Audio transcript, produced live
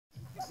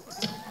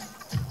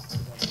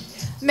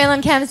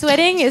Mellencamp's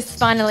wedding is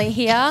finally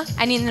here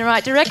and in the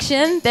right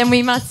direction, then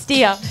we must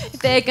steer. If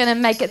they're going to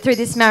make it through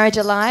this marriage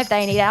alive,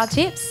 they need our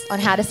tips on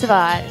how to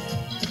survive.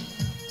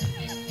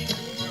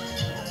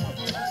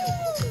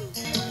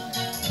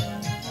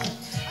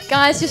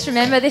 Guys, just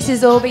remember this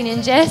has all been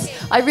in jest.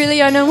 I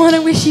really only want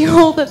to wish you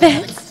all the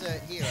best.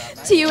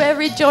 To you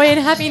every joy and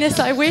happiness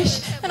I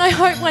wish, and I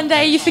hope one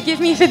day you forgive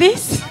me for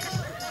this.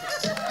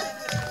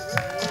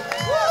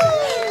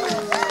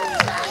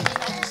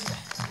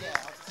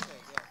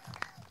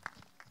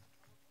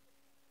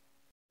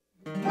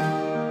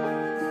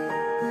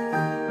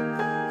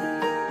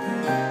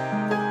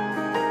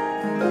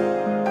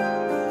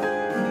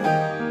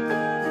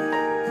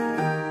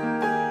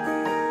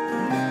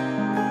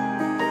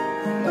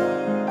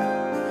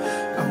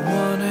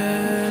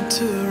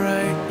 To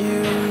write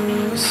you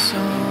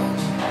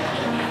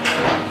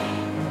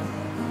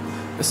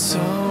a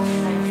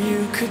song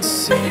you could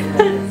sing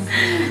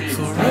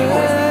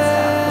forever,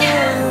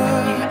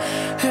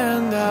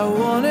 and I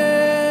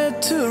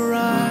wanted to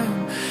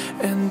rhyme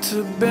and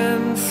to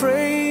bend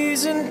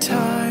phrase and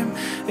time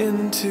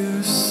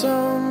into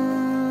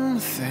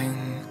something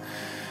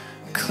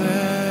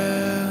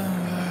clever,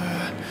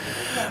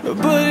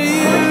 but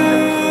you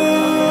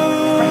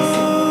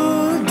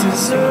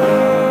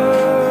deserve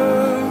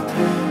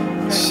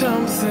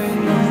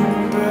something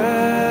better.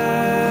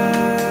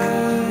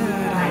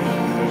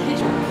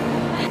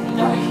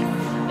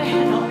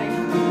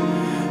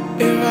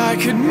 If I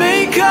could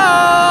make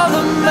all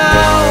the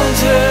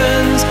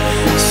mountains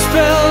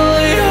spell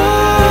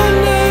your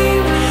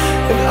name,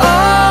 and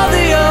all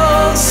the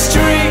old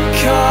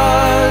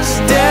streetcars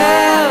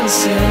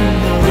dance in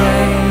the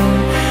rain,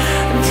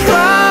 and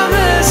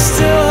promise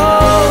to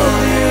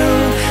hold you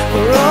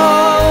for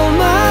all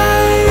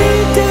my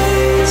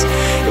days,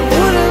 it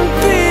wouldn't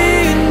be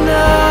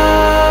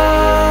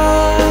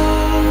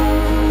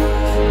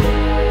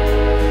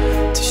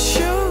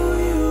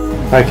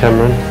I,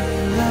 Cameron,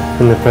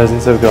 in the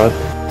presence of God,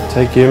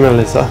 take you,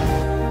 Melissa,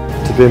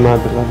 to be my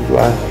beloved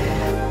wife,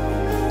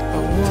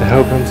 to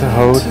help and to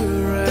hold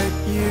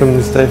from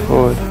this day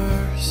forward,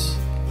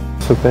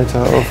 for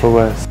better or for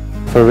worse,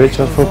 for rich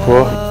or for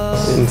poor,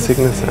 in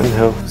sickness and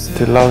health,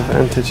 to love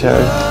and to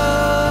cherish,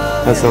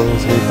 as long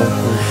as we both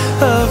live.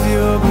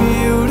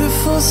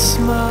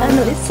 And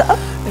Melissa,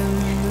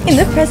 in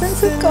the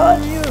presence of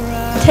God,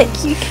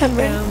 take you,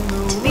 Cameron,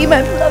 to be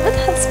my beloved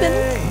husband,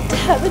 to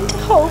have and to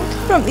hold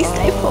from this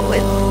day forward.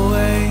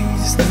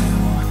 Always knew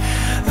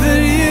that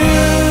you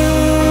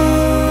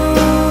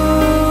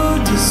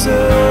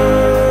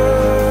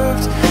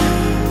deserved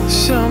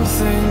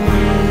something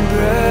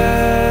better.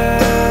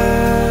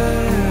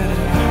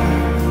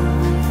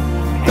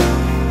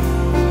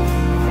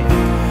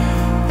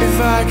 If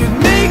I could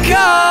make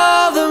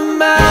all the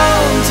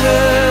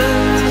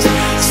mountains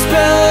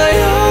spell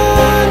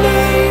your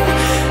name,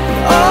 and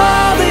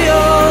all the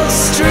old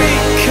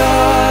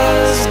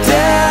streetcars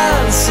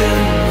dance in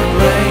the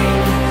rain,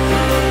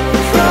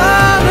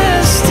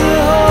 promise to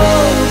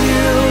hold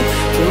you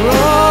for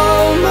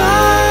all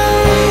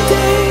my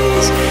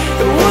days,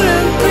 it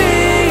wouldn't be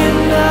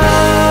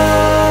enough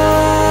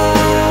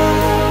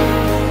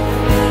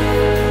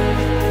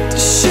to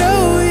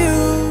show you.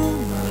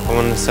 I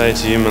want to say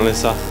to you,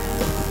 Melissa,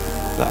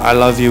 that I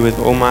love you with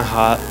all my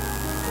heart,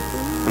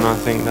 and I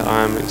think that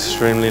I am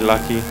extremely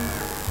lucky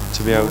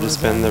to be able to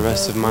spend the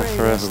rest of my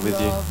forever with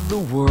you. The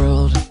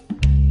world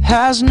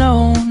has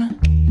known,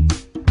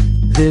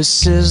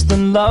 this is the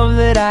love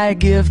that I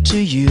give to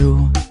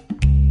you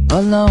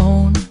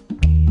alone.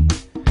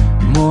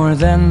 More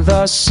than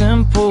the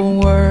simple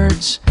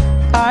words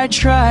I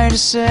try to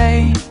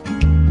say,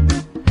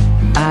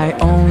 I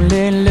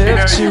only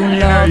live to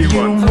love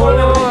you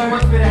more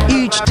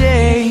each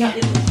day.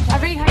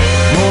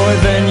 More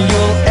than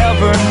you'll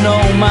ever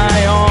know,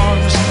 my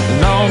arms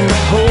long to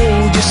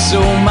hold you,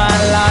 so my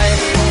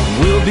life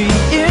will be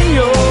in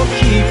your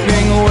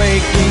keeping,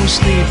 waking,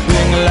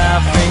 sleeping,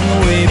 laughing,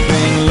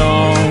 weeping.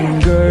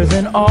 Longer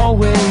than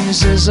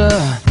always is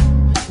a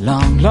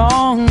long,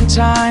 long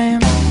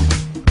time,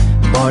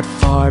 but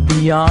far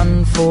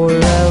beyond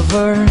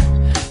forever,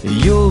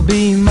 you'll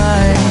be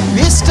mine.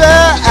 Mr.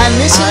 and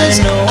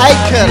Mrs.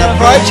 Aiken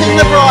approaching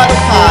the bridal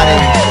party.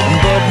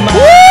 But my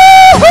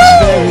is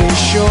very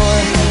sure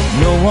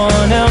no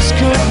one else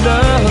could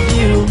love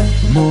you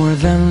more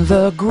than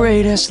the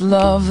greatest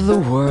love the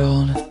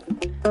world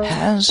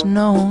has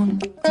known.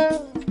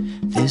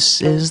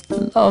 This is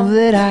the love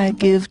that I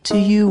give to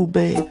you,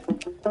 babe,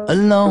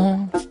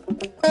 alone.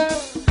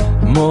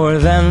 More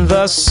than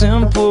the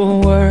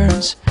simple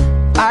words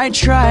I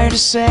try to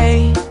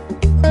say,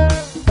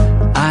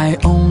 I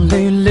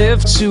only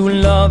live to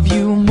love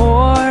you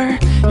more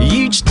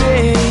each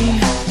day.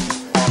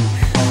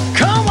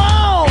 Come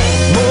on!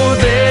 More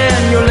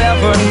than you'll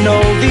ever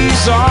know,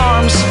 these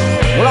arms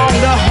long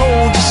to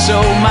hold you,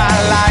 so my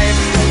life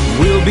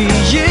will be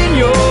in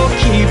your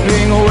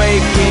keeping,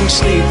 waking,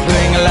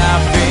 sleeping,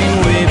 laughing,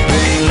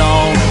 weeping.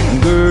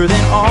 Longer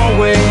than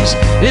always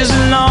is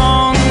a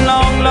long,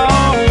 long,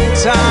 long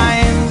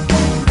time,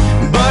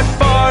 but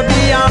far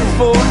beyond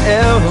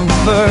forever,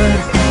 forever,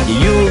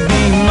 you'll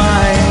be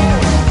mine.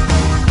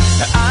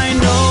 I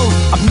know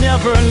I've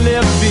never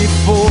lived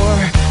before,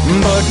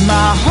 but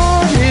my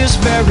heart is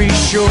very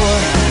sure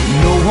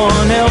no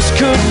one else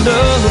could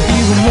love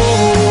you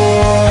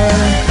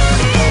more.